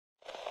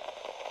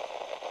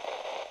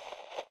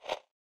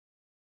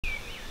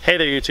Hey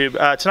there YouTube.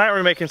 Tonight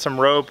we're making some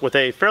rope with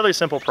a fairly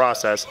simple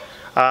process.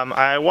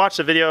 I watched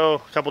a video a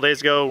couple days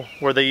ago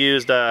where they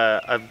used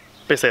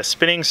basically a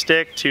spinning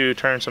stick to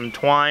turn some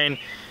twine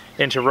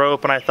into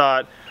rope, and I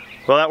thought,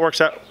 well, that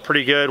works out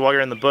pretty good while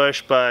you're in the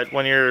bush, but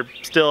when you're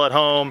still at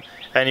home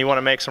and you want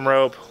to make some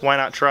rope, why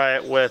not try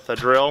it with a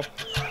drill?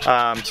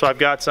 So I've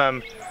got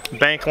some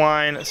bank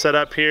line set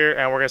up here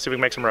and we're going to see if we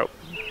can make some rope.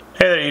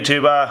 Hey there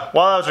YouTube.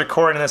 While I was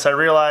recording this, I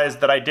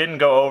realized that I didn't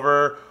go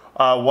over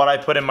what I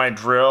put in my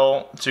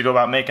drill to go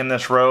about making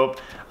this rope.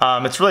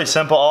 It's really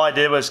simple. All I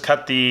did was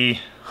cut the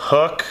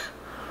hook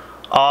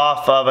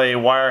off of a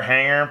wire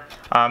hanger.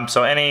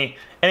 So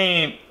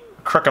any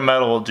crook of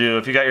metal will do.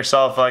 If you got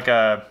yourself like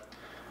an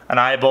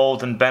eye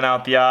bolt and bent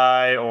out the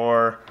eye,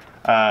 or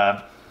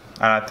I'm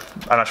not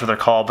sure what they're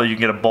called, but you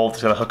can get a bolt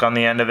to the hook on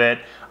the end of it.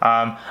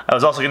 I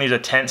was also going to use a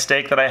tent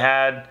stake that I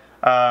had,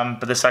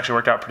 but this actually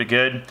worked out pretty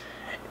good.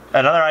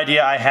 Another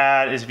idea I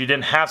had is if you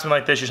didn't have something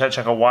like this, you just had to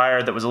check a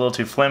wire that was a little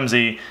too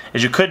flimsy,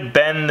 is you could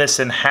bend this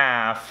in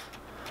half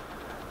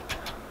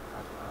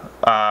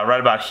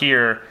right about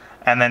here,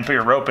 and then put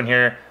your rope in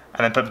here,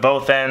 and then put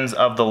both ends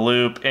of the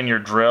loop in your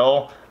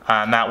drill,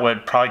 and that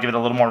would probably give it a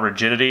little more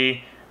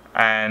rigidity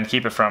and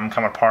keep it from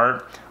coming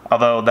apart.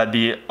 Although that'd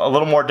be a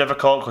little more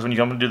difficult because when you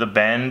go to do the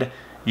bend,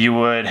 you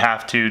would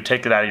have to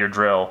take it out of your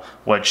drill,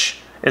 which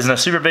isn't a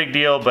super big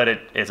deal, but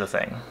it is a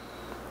thing.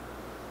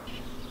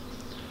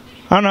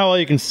 I don't know how well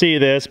you can see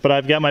this, but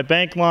I've got my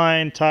bank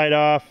line tied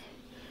off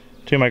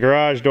to my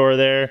garage door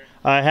there.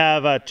 I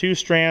have two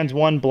strands,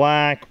 one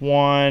black,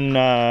 one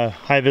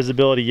high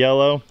visibility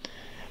yellow.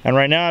 And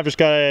right now I've just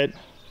got it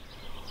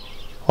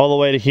all the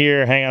way to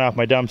here hanging off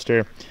my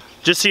dumpster.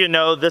 Just so you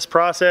know, this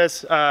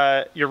process,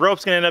 your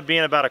rope's gonna end up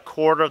being about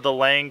 1/4 of the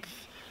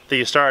length that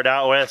you started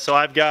out with. So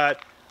I've got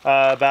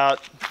about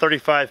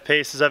 35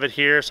 paces of it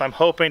here. So I'm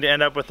hoping to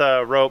end up with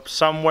a rope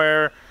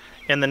somewhere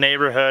in the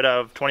neighborhood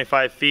of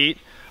 25 feet.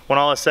 When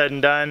all is said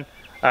and done.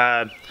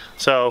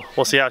 So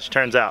we'll see how she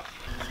turns out.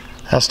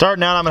 Now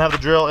starting out, I'm gonna have the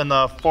drill in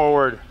the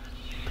forward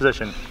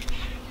position.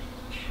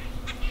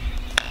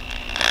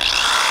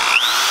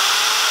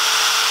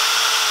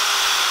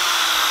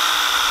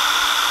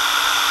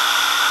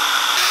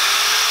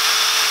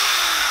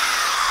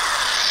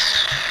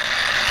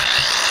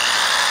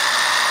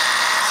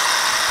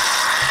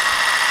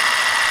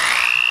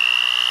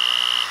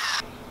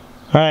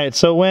 All right,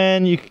 so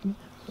when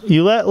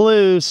you let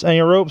loose and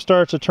your rope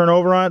starts to turn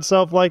over on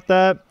itself like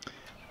that,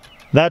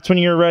 that's when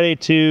you're ready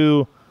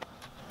to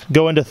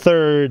go into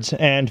thirds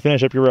and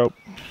finish up your rope.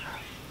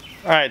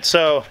 All right,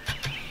 so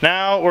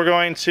now we're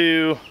going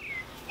to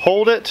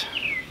hold it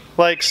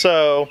like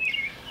so,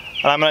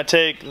 and I'm going to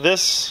take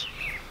this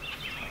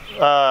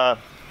bite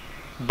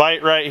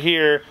right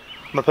here,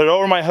 I'm going to put it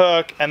over my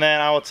hook, and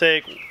then I will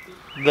take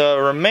the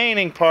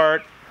remaining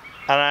part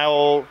and I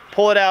will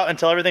pull it out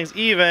until everything's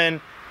even,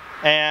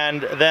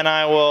 and then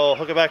I will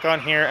hook it back on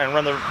here and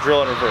run the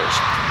drill in reverse.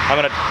 I'm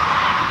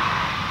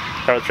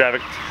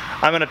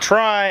gonna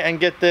try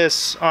and get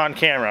this on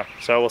camera,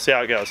 so we'll see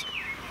how it goes.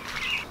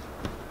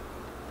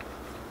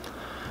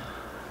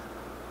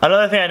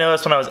 Another thing I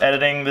noticed when I was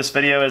editing this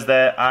video is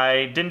that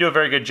I didn't do a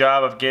very good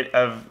job of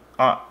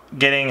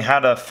getting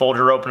how to fold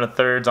your rope into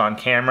thirds on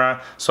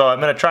camera. So I'm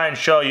gonna try and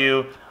show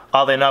you,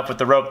 oddly enough, with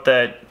the rope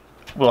that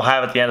we'll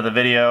have at the end of the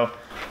video.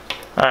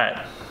 All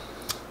right.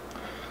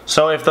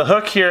 So if the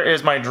hook here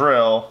is my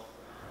drill,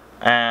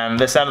 and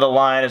this end of the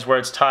line is where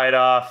it's tied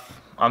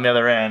off on the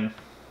other end,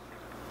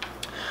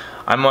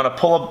 I'm going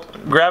to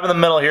grab in the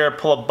middle here,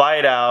 pull a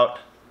bite out,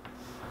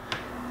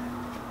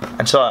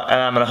 and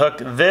I'm going to hook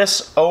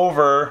this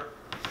over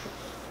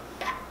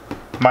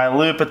my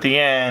loop at the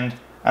end,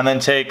 and then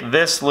take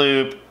this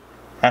loop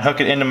and hook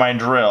it into my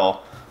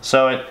drill.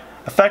 So it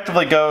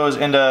effectively goes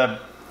into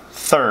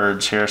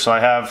thirds here. So I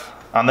have,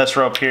 on this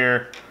rope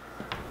here,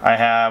 I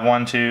have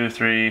 1, 2,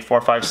 3, 4,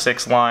 5,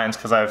 6 lines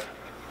because I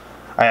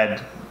had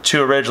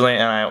 2 originally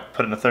and I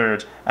put into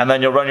thirds, and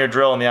then you'll run your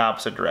drill in the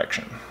opposite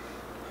direction.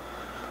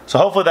 So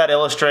hopefully that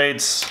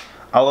illustrates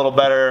a little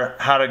better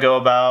how to go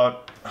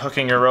about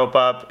hooking your rope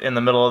up in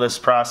the middle of this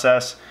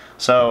process.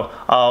 So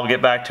I'll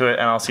get back to it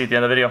and I'll see you at the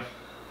end of the video.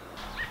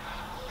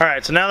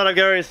 Alright, so now that I've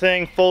got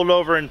everything folded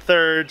over in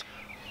thirds,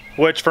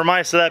 which for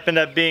my setup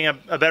ended up being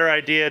a better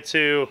idea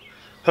to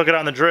hook it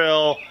on the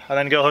drill and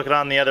then go hook it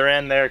on the other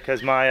end there,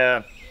 because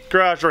my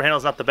garage door handle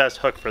is not the best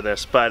hook for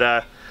this,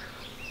 but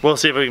we'll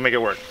see if we can make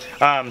it work.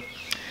 Now I'm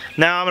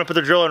going to put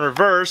the drill in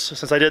reverse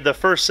since I did the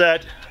first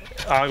set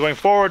going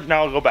forward.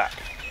 Now I'll go back.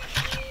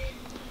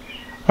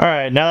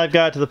 Alright, now I've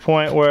got to the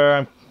point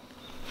where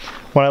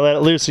when I let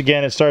it loose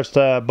again, it starts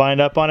to bind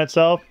up on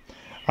itself.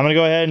 I'm going to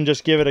go ahead and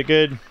just give it a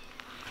good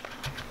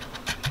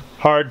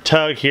hard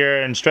tug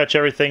here and stretch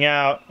everything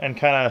out and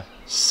kind of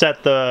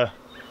set the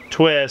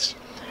twist.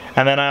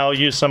 And then I'll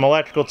use some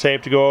electrical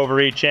tape to go over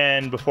each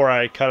end before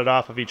I cut it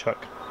off of each hook.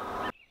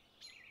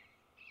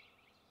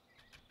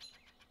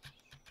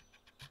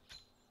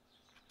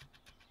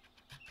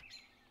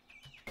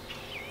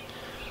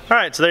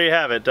 Alright, so there you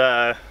have it.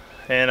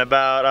 In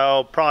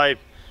about, probably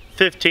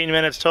 15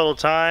 minutes total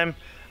time,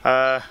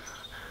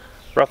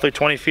 roughly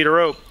 20 feet of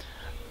rope.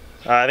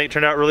 I think it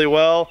turned out really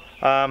well.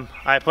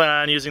 I plan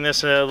on using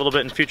this a little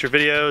bit in future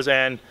videos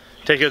and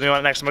take it with me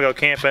on next time I go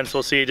camping, so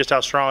we'll see just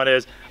how strong it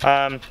is.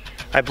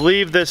 I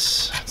believe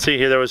this, let's see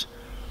here, there was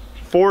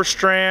 4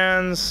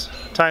 strands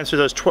times through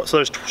those, so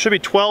there should be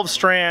 12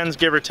 strands,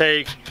 give or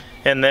take,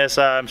 in this.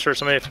 I'm sure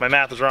somebody, if my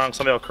math is wrong,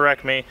 somebody will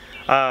correct me.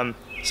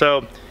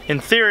 So in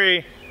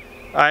theory,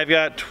 I've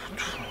got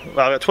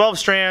 12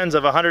 strands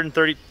of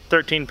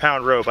 113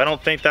 pound rope. I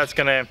don't think that's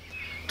gonna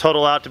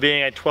total out to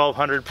being a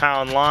 1,200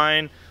 pound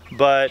line,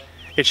 but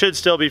it should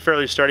still be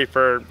fairly sturdy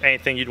for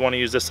anything you'd want to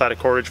use this side of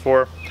cordage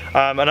for.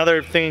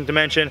 Another thing to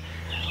mention,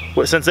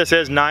 since this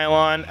is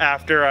nylon,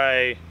 after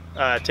I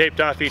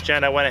taped off each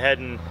end, I went ahead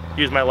and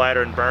used my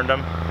lighter and burned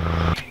them.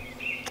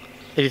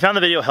 If you found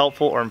the video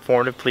helpful or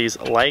informative, please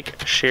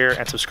like, share,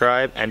 and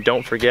subscribe, and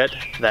don't forget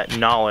that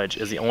knowledge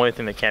is the only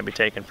thing that can't be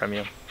taken from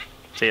you.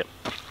 See ya.